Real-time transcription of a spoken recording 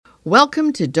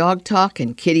Welcome to Dog Talk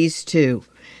and Kitties Too.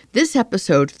 This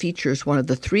episode features one of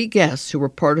the three guests who were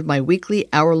part of my weekly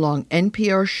hour-long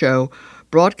NPR show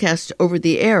broadcast over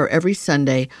the air every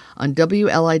Sunday on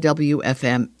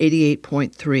WLIW-FM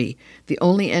 88.3, the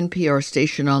only NPR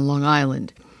station on Long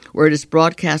Island, where it is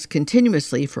broadcast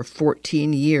continuously for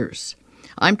 14 years.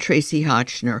 I'm Tracy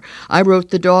Hotchner. I wrote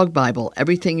the Dog Bible,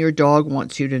 Everything Your Dog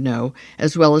Wants You to Know,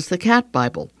 as well as the Cat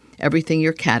Bible, Everything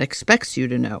Your Cat Expects You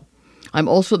to Know. I'm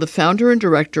also the founder and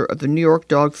director of the New York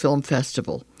Dog Film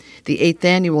Festival. The 8th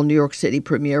annual New York City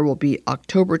premiere will be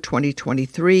October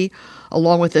 2023,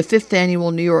 along with the 5th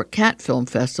annual New York Cat Film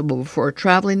Festival before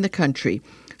traveling the country,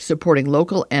 supporting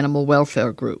local animal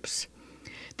welfare groups.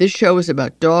 This show is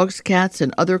about dogs, cats,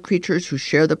 and other creatures who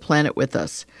share the planet with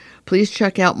us. Please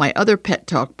check out my other Pet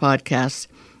Talk podcasts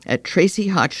at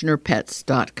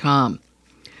tracyhotchnerpets.com.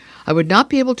 I would not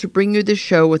be able to bring you this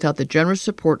show without the generous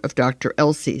support of Dr.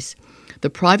 Elsey's, the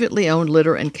privately owned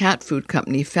litter and cat food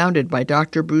company founded by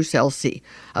Dr. Bruce Elsey,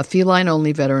 a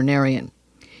feline-only veterinarian.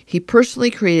 He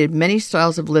personally created many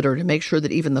styles of litter to make sure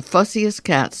that even the fussiest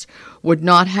cats would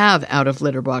not have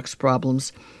out-of-litter box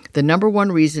problems, the number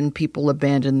one reason people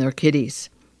abandon their kitties.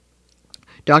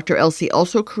 Dr. Elsey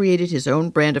also created his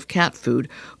own brand of cat food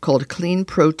called Clean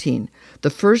Protein, the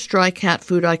first dry cat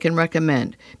food I can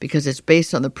recommend because it's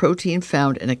based on the protein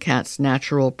found in a cat's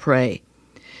natural prey.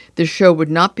 This show would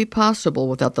not be possible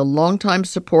without the longtime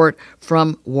support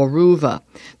from Weruva,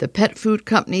 the pet food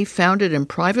company founded and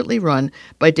privately run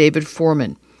by David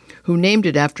Foreman, who named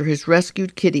it after his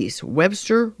rescued kitties,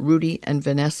 Webster, Rudy, and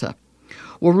Vanessa.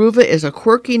 Weruva is a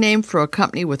quirky name for a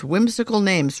company with whimsical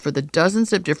names for the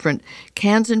dozens of different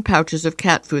cans and pouches of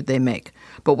cat food they make.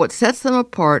 But what sets them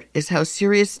apart is how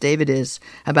serious David is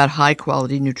about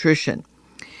high-quality nutrition.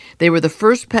 They were the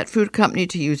first pet food company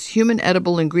to use human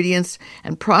edible ingredients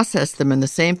and process them in the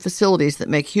same facilities that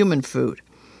make human food.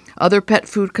 Other pet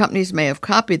food companies may have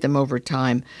copied them over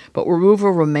time, but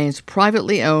Weruva remains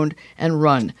privately owned and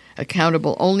run,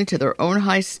 accountable only to their own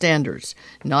high standards,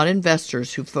 not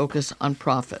investors who focus on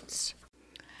profits.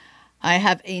 I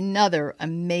have another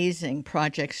amazing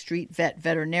Project Street Vet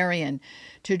veterinarian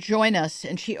to join us,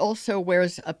 and she also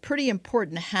wears a pretty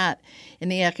important hat in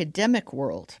the academic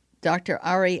world. Dr.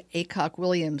 Ari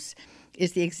Aycock-Williams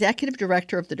is the executive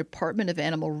director of the Department of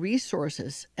Animal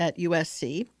Resources at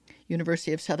USC,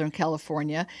 University of Southern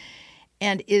California,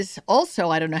 and is also,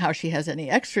 I don't know how she has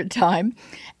any extra time,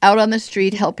 out on the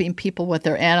street helping people with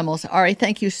their animals. Ari,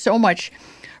 thank you so much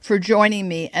for joining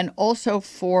me and also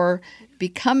for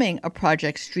becoming a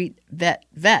Project Street vet,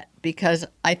 because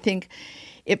I think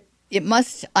it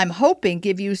must, I'm hoping,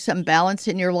 give you some balance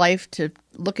in your life to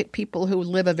look at people who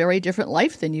live a very different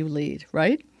life than you lead,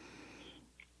 right?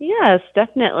 Yes,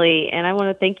 definitely. And I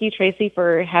want to thank you, Tracy,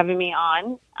 for having me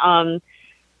on.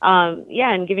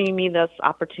 And giving me this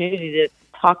opportunity to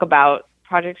talk about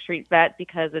Project Street Vet,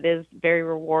 because it is very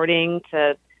rewarding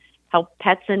to help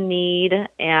pets in need,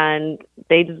 and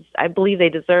I believe they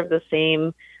deserve the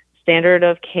same standard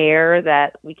of care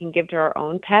that we can give to our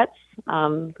own pets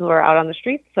who are out on the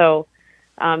streets. So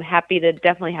I'm happy to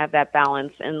definitely have that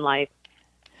balance in life.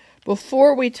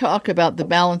 Before we talk about the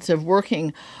balance of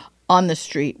working on the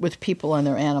street with people and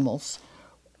their animals,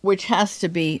 which has to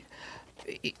be,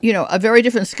 a very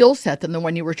different skill set than the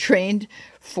one you were trained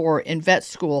for in vet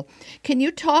school, can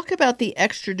you talk about the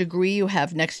extra degree you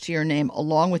have next to your name,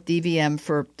 along with DVM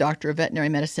for Doctor of Veterinary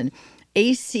Medicine,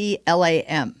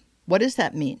 ACLAM? What does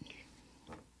that mean?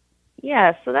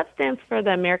 Yeah, so that stands for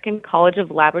the American College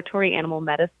of Laboratory Animal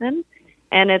Medicine,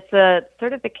 and it's a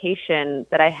certification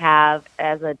that I have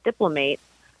as a diplomate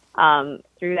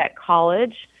through that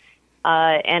college,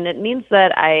 and it means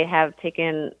that I have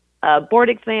taken a board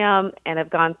exam and have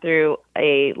gone through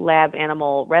a lab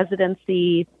animal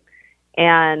residency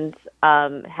and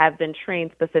have been trained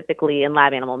specifically in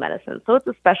lab animal medicine. So it's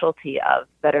a specialty of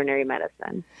veterinary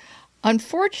medicine.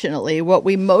 Unfortunately, what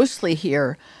we mostly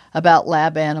hear about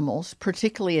lab animals,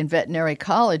 particularly in veterinary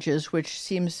colleges, which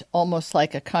seems almost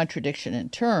like a contradiction in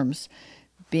terms,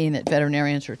 being that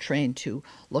veterinarians are trained to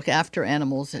look after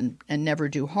animals and never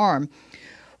do harm,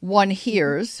 one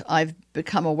hears, I've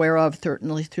become aware of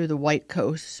certainly through the White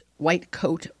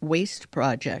Coat Waste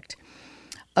Project,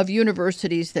 of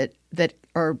universities that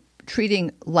are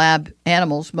treating lab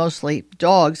animals, mostly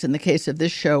dogs, in the case of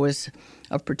this show is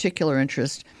of particular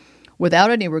interest,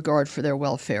 without any regard for their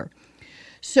welfare.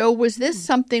 So was this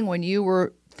something when you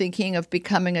were thinking of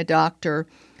becoming a doctor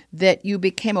that you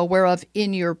became aware of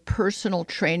in your personal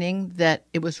training, that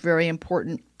it was very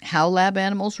important how lab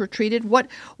animals were treated? What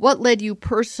led you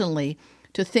personally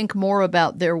to think more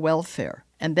about their welfare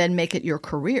and then make it your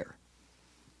career?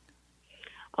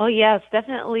 Oh, yes,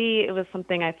 definitely. It was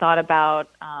something I thought about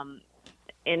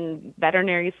in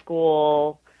veterinary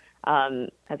school as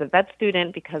a vet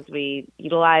student because we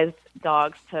utilized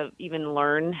dogs to even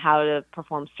learn how to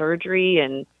perform surgery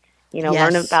and,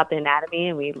 learn Yes. about the anatomy.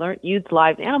 And we used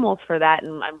live animals for that.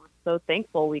 And I'm so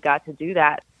thankful we got to do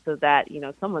that so that,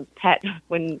 someone's pet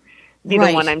wouldn't be the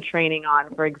one Right. I'm training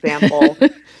on, for example.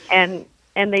 And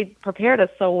and they prepared us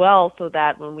so well so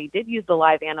that when we did use the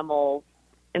live animals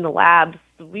in the labs,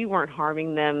 we weren't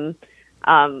harming them.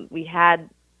 We had,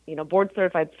 board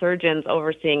certified surgeons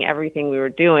overseeing everything we were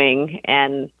doing,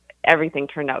 and everything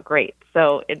turned out great.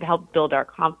 So it helped build our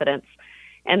confidence.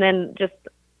 And then just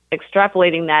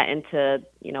extrapolating that into,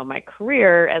 my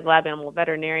career as lab animal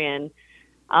veterinarian,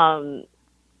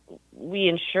 we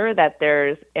ensure that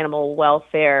there's animal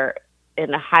welfare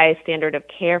and a high standard of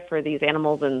care for these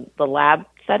animals in the lab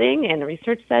setting and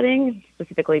research setting,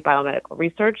 specifically biomedical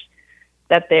research,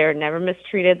 that they're never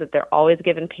mistreated, that they're always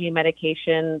given pain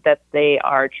medication, that they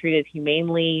are treated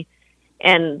humanely.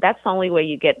 And that's the only way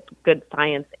you get good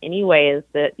science anyway, is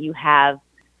that you have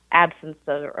absence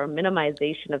of, or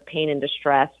minimization of pain and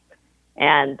distress,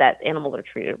 and that animals are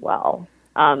treated well.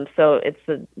 So it's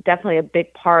definitely a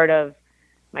big part of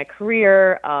my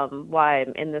career, why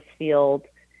I'm in this field.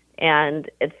 And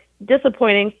it's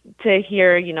disappointing to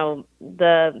hear,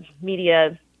 the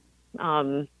media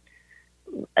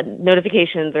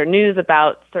notifications or news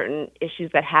about certain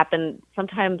issues that happen.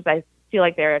 Sometimes I feel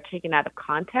like they're taken out of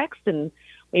context and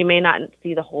we may not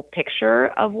see the whole picture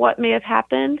of what may have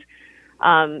happened.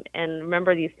 And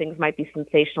remember, these things might be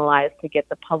sensationalized to get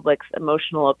the public's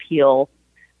emotional appeal,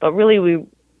 but really we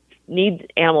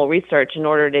need animal research in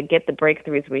order to get the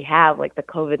breakthroughs we have, like the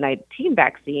COVID-19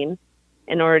 vaccine,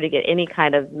 in order to get any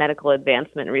kind of medical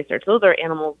advancement in research. Those are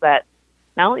animals that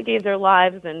not only gave their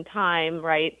lives and time,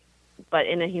 right, but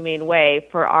in a humane way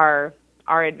for our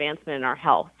advancement in our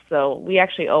health. So we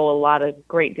actually owe a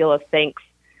great deal of thanks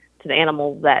to the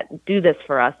animals that do this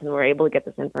for us, and we're able to get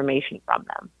this information from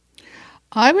them.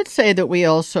 I would say that we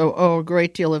also owe a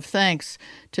great deal of thanks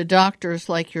to doctors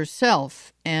like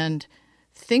yourself and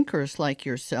thinkers like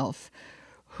yourself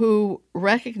who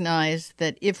recognize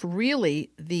that if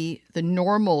really the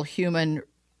normal human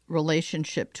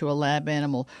relationship to a lab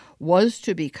animal was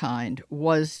to be kind,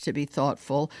 was to be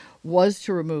thoughtful, was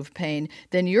to remove pain,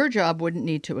 then your job wouldn't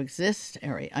need to exist,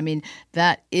 Ari. I mean,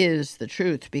 that is the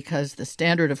truth, because the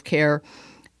standard of care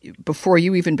before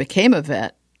you even became a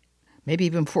vet, maybe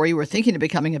even before you were thinking of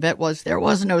becoming a vet, there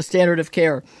was no standard of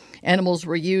care. Animals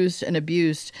were used and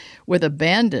abused with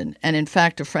abandon. And in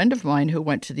fact, a friend of mine who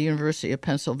went to the University of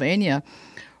Pennsylvania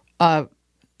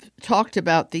talked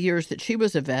about the years that she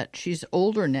was a vet. She's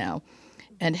older now,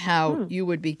 and how you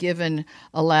would be given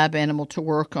a lab animal to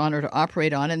work on or to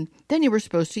operate on, and then you were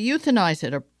supposed to euthanize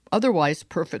it, or otherwise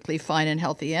perfectly fine and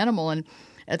healthy animal. And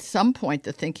at some point,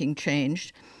 the thinking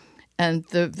changed, and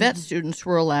the vet students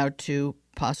were allowed to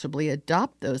possibly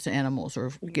adopt those animals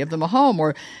or give them a home,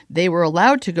 or they were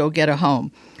allowed to go get a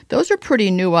home. Those are pretty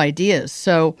new ideas.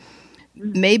 So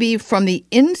maybe from the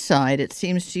inside, it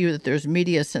seems to you that there's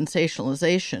media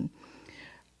sensationalization.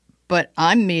 But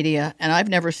I'm media, and I've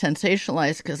never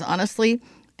sensationalized because, honestly,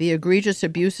 the egregious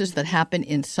abuses that happen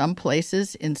in some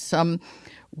places, in some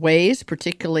ways,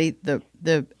 particularly the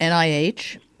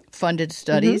NIH-funded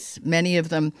studies, many of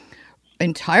them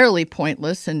entirely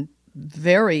pointless and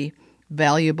very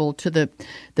valuable to the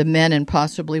men and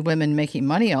possibly women making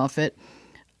money off it,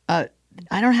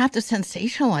 I don't have to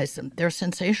sensationalize them. They're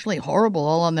sensationally horrible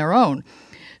all on their own.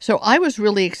 So I was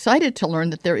really excited to learn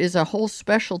that there is a whole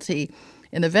specialty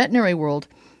in the veterinary world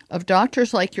of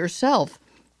doctors like yourself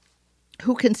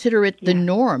who consider it the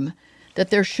norm that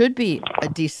there should be a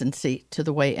decency to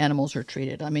the way animals are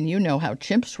treated. I mean, you know how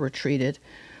chimps were treated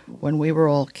when we were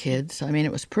all kids. I mean,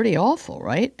 it was pretty awful,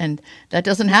 right? And that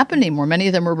doesn't happen anymore. Many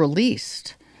of them are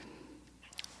released.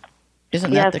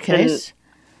 Isn't that the case?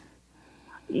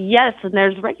 Yes, and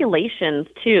there's regulations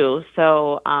too.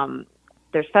 So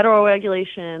there's federal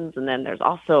regulations, and then there's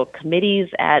also committees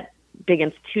at big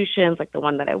institutions like the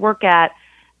one that I work at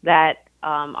that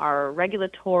are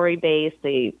regulatory based.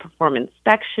 They perform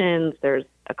inspections. There's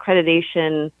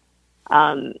accreditation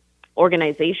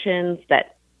organizations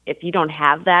that if you don't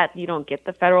have that, you don't get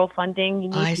the federal funding you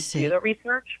need to do the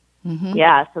research.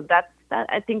 Yeah, so that.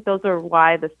 I think those are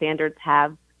why the standards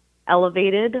have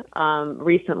elevated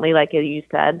recently, like you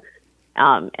said.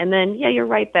 And then, you're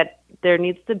right that there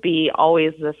needs to be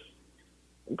always this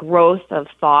growth of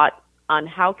thought on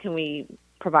how can we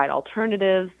provide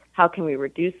alternatives, how can we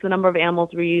reduce the number of animals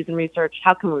we use in research,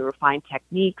 how can we refine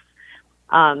techniques.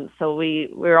 So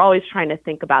we're always trying to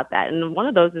think about that. And one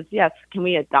of those is, yes, can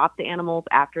we adopt the animals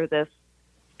after this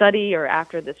study or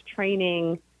after this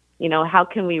training? You know, how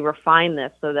can we refine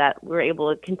this so that we're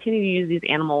able to continue to use these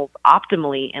animals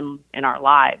optimally in our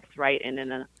lives, right? And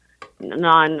in a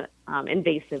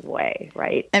non-invasive way,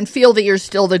 right? And feel that you're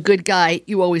still the good guy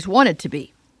you always wanted to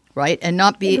be, right? And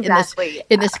not be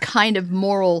in this kind of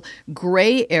moral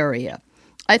gray area.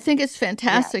 I think it's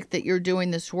fantastic that you're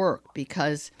doing this work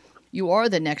because you are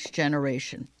the next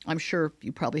generation. I'm sure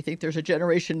you probably think there's a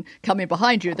generation coming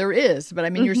behind you. There is, but I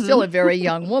mean, you're still a very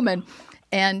young woman.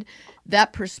 And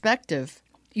that perspective,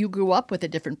 you grew up with a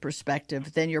different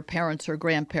perspective than your parents or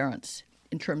grandparents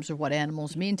in terms of what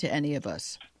animals mean to any of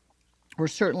us, or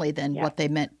certainly than what they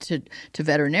meant to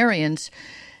veterinarians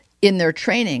in their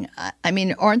training. I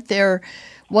mean,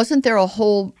 wasn't there a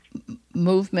whole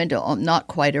movement, not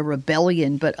quite a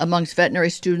rebellion, but amongst veterinary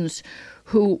students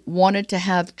who wanted to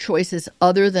have choices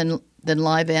other than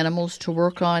live animals to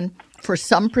work on for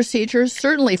some procedures?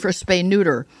 Certainly for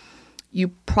spay-neuter, you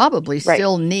probably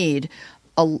still need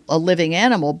a living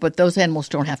animal, but those animals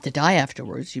don't have to die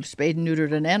afterwards. You've spayed and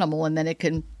neutered an animal, and then it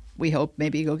can, we hope,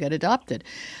 maybe go get adopted.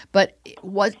 But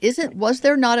was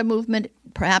there not a movement,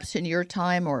 perhaps in your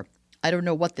time, or I don't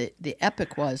know what the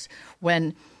epoch was,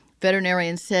 when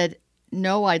veterinarians said,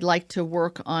 no, I'd like to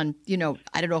work on,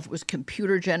 I don't know if it was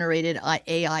computer-generated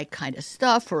AI kind of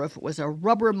stuff, or if it was a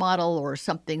rubber model or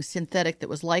something synthetic that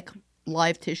was like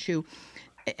live tissue.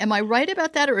 Am I right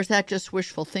about that, or is that just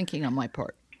wishful thinking on my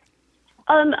part?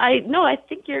 I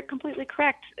think you're completely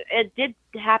correct. It did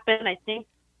happen, I think,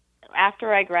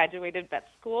 after I graduated vet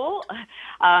school.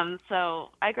 So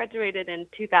I graduated in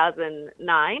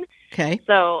 2009. Okay.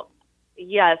 So,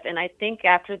 yes, and I think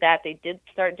after that they did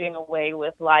start doing away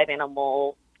with live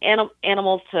animals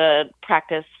to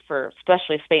practice for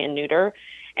especially spay and neuter,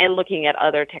 and looking at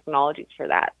other technologies for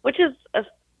that, which is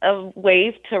a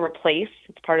way to replace.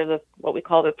 It's part of what we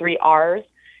call the 3 R's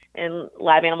in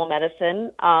lab animal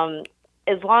medicine.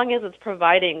 As long as it's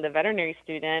providing the veterinary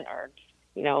student or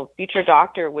future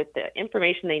doctor with the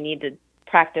information they need to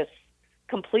practice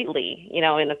completely,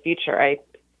 in the future. I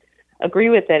agree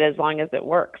with it as long as it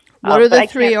works. What are the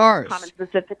 3 R's? Comment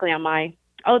specifically on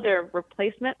they're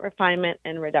replacement, refinement,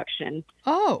 and reduction.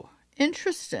 Oh,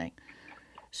 interesting.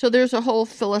 So there's a whole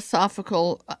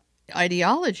philosophical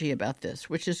ideology about this,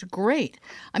 which is great.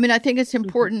 I mean, I think it's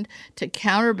important to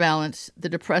counterbalance the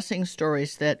depressing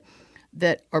stories that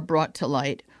are brought to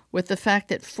light with the fact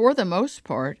that, for the most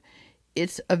part,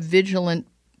 it's a vigilant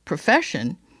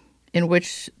profession in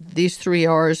which these 3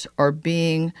 R's are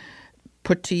being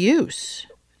put to use.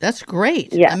 That's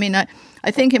great. Yeah. I mean,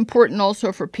 I think important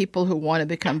also for people who want to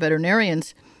become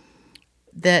veterinarians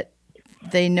that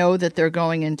they know that they're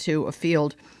going into a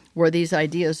field where these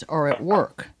ideas are at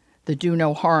work, the do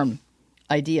no harm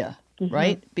idea,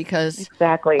 right? Because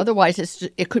otherwise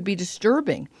it could be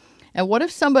disturbing. And what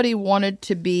if somebody wanted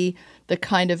to be the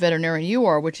kind of veterinarian you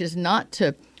are, which is not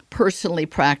to personally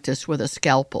practice with a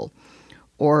scalpel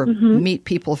or meet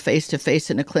people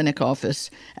face-to-face in a clinic office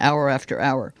hour after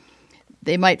hour?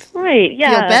 They might feel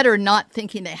better not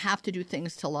thinking they have to do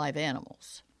things to live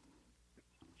animals.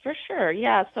 For sure,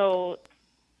 yeah. So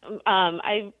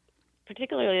I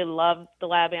particularly love the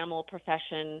lab animal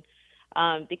profession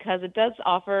because it does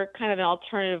offer kind of an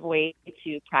alternative way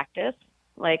to practice.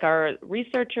 Like, our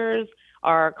researchers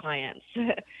are our clients,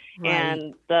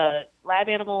 and the lab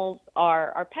animals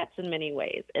are our pets in many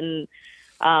ways. And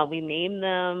we name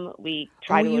them. We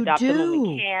try to adopt them when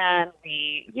we can.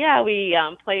 We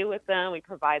play with them. We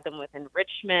provide them with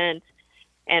enrichment.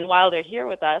 And while they're here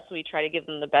with us, we try to give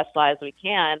them the best lives we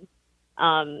can.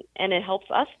 And it helps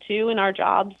us too in our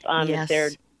jobs. Yes.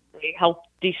 They help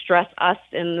de-stress us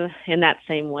in that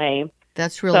same way.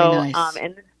 That's really nice.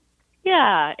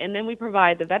 And then we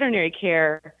provide the veterinary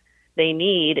care they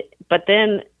need. But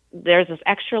then there's this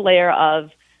extra layer of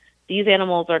these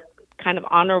animals are kind of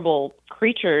honorable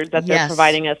creatures that they're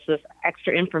providing us this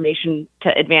extra information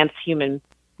to advance human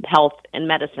health and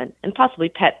medicine, and possibly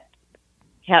pet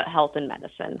health and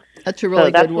medicine. That's a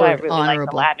really good word, why I really honorable. Like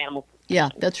the lab animal. Yeah,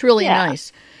 that's really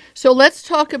nice. So let's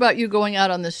talk about you going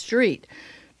out on the street.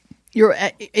 Your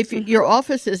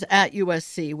office is at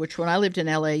USC, which when I lived in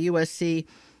LA, USC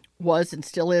was and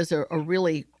still is a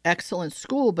really excellent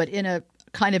school, but in a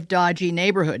kind of dodgy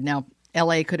neighborhood. Now,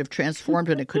 LA could have transformed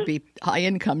and it could be high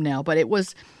income now, but it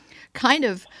was kind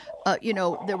of,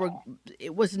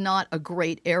 it was not a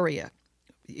great area.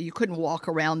 You couldn't walk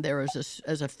around there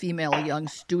as a female young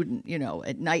student,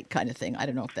 at night kind of thing. I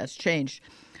don't know if that's changed.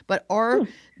 But are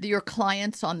your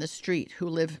clients on the street who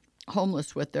live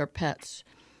homeless with their pets,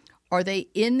 Are they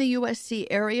in the USC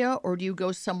area, or do you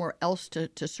go somewhere else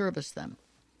to service them?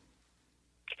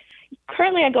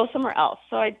 Currently, I go somewhere else.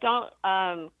 So I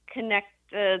don't connect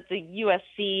the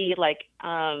USC,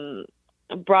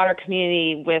 broader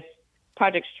community with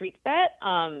Project Street Vet.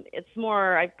 It's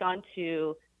more, I've gone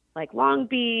to like Long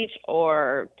Beach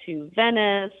or to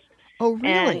Venice. Oh,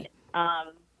 really?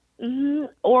 And,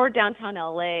 or downtown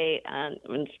LA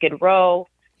and Skid Row.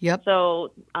 Yep.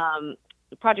 So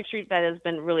Project Street Vet has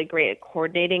been really great at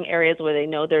coordinating areas where they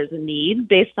know there's a need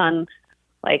based on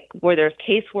like where there's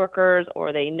caseworkers,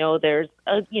 or they know there's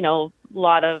a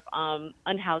lot of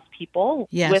unhoused people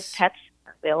with pets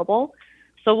available.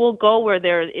 So we'll go where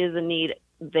there is a need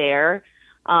there.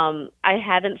 I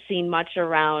haven't seen much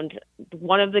around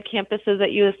one of the campuses at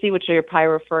USC, which you're probably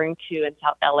referring to in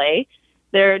South LA.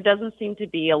 There doesn't seem to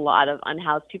be a lot of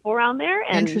unhoused people around there.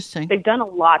 And interesting. They've done a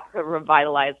lot to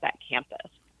revitalize that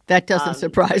campus. That doesn't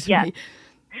surprise me.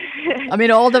 I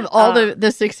mean, all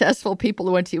the successful people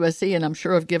who went to USC, and I'm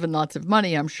sure have given lots of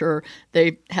money. I'm sure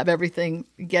they have everything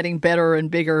getting better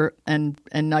and bigger and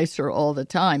nicer all the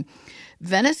time.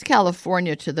 Venice,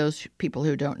 California, to those people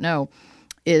who don't know,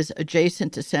 is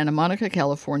adjacent to Santa Monica,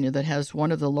 California, that has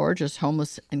one of the largest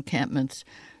homeless encampments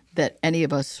that any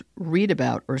of us read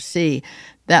about or see.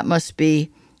 That must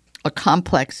be a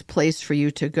complex place for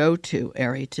you to go to,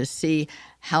 Ari, to see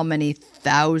how many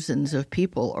thousands of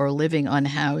people are living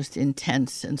unhoused in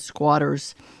tents and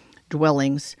squatters'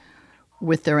 dwellings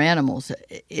with their animals.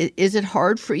 Is it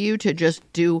hard for you to just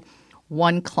do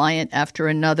one client after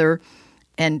another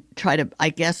and try to, I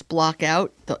guess, block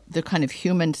out the kind of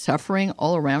human suffering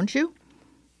all around you?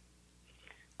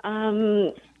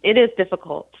 It is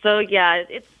difficult. So, yeah,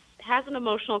 it has an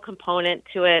emotional component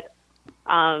to it,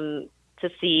 to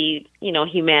see,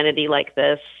 humanity like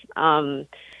this. And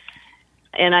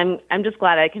I'm just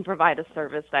glad I can provide a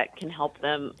service that can help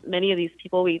them. Many of these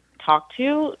people we talk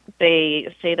to,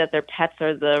 they say that their pets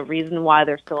are the reason why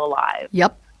they're still alive.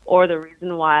 Yep. Or the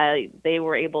reason why they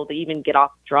were able to even get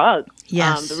off drugs.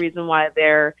 Yes. The reason why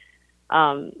they're,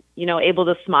 able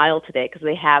to smile today because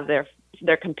they have their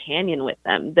companion with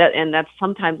them. And that's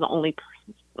sometimes the only,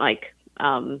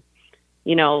 companion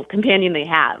they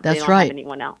have. That's they don't right. have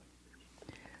anyone else.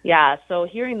 Yeah. So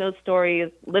hearing those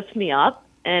stories lifts me up,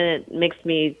 and it makes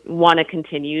me want to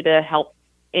continue to help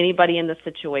anybody in the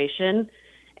situation.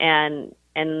 And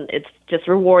it's just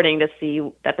rewarding to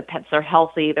see that the pets are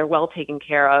healthy, they're well taken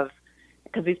care of,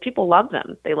 because these people love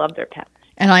them. They love their pets.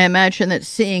 And I imagine that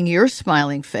seeing your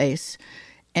smiling face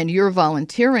and your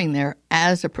volunteering there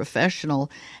as a professional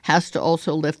has to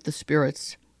also lift the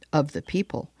spirits of the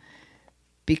people,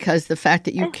 because the fact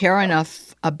that you care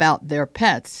enough about their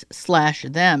pets /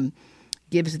 them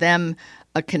gives them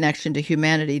a connection to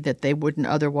humanity that they wouldn't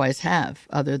otherwise have,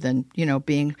 other than,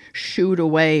 being shooed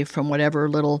away from whatever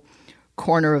little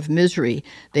corner of misery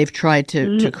they've tried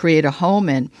to create a home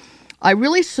in. I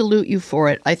really salute you for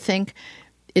it. I think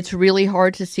it's really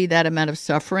hard to see that amount of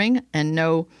suffering and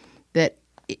know that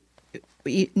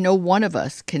no one of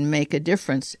us can make a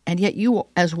difference. And yet you,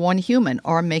 as one human,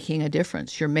 are making a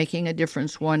difference. You're making a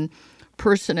difference one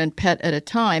person and pet at a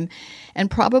time. And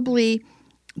probably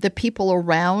the people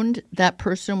around that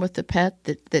person with the pet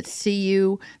that see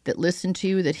you, that listen to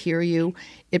you, that hear you,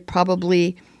 it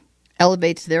probably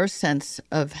elevates their sense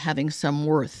of having some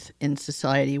worth in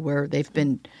society where they've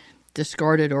been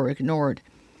discarded or ignored.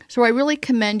 So I really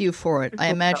commend you for it. I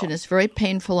imagine it's very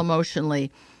painful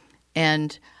emotionally,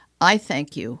 and I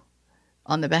thank you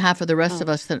on the behalf of the rest of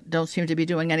us that don't seem to be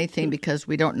doing anything because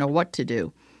we don't know what to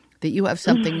do, that you have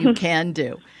something you can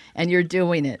do, and you're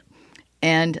doing it.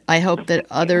 And I hope that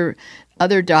other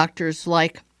doctors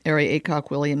like Ari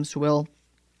Aycock-Williams will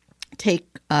take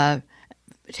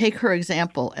her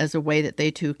example as a way that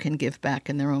they too can give back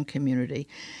in their own community.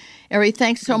 Ari,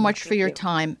 thanks so much for your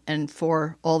time and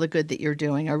for all the good that you're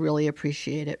doing. I really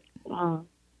appreciate it.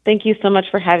 Thank you so much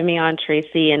for having me on,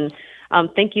 Tracy, and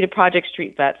thank you to Project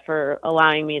Street Vet for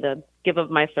allowing me to give of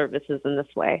my services in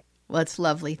this way. Well, that's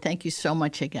lovely. Thank you so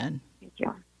much again. Thank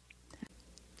you.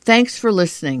 Thanks for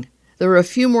listening. There are a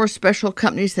few more special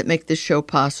companies that make this show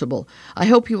possible. I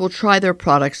hope you will try their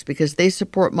products because they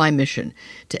support my mission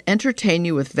to entertain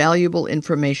you with valuable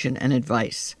information and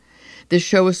advice. This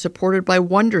show is supported by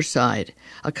Wonderside,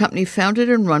 a company founded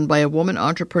and run by a woman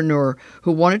entrepreneur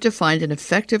who wanted to find an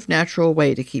effective natural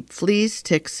way to keep fleas,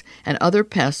 ticks, and other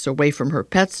pests away from her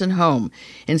pets and home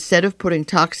instead of putting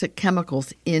toxic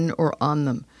chemicals in or on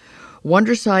them.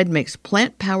 Wonderside makes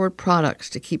plant-powered products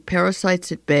to keep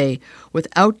parasites at bay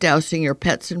without dousing your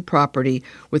pets and property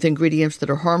with ingredients that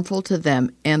are harmful to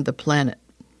them and the planet.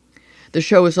 The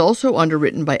show is also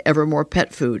underwritten by Evermore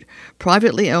Pet Food,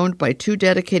 privately owned by two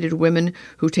dedicated women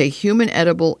who take human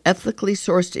edible, ethically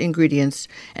sourced ingredients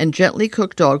and gently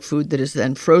cook dog food that is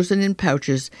then frozen in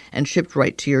pouches and shipped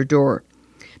right to your door.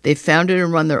 They founded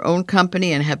and run their own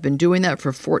company and have been doing that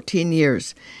for 14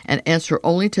 years and answer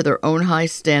only to their own high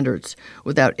standards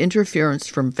without interference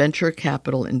from venture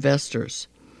capital investors.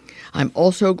 I'm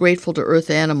also grateful to Earth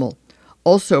Animal,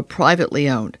 also privately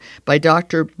owned by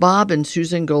Dr. Bob and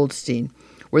Susan Goldstein,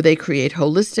 where they create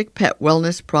holistic pet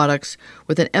wellness products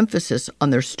with an emphasis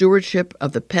on their stewardship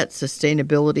of the Pet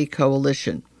Sustainability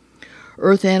Coalition.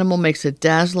 Earth Animal makes a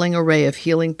dazzling array of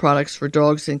healing products for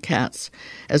dogs and cats,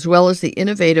 as well as the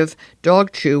innovative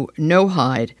Dog Chew No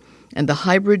Hide and the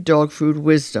hybrid dog food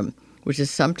Wisdom, which is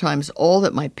sometimes all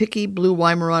that my picky blue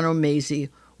Weimaraner Maisie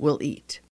will eat.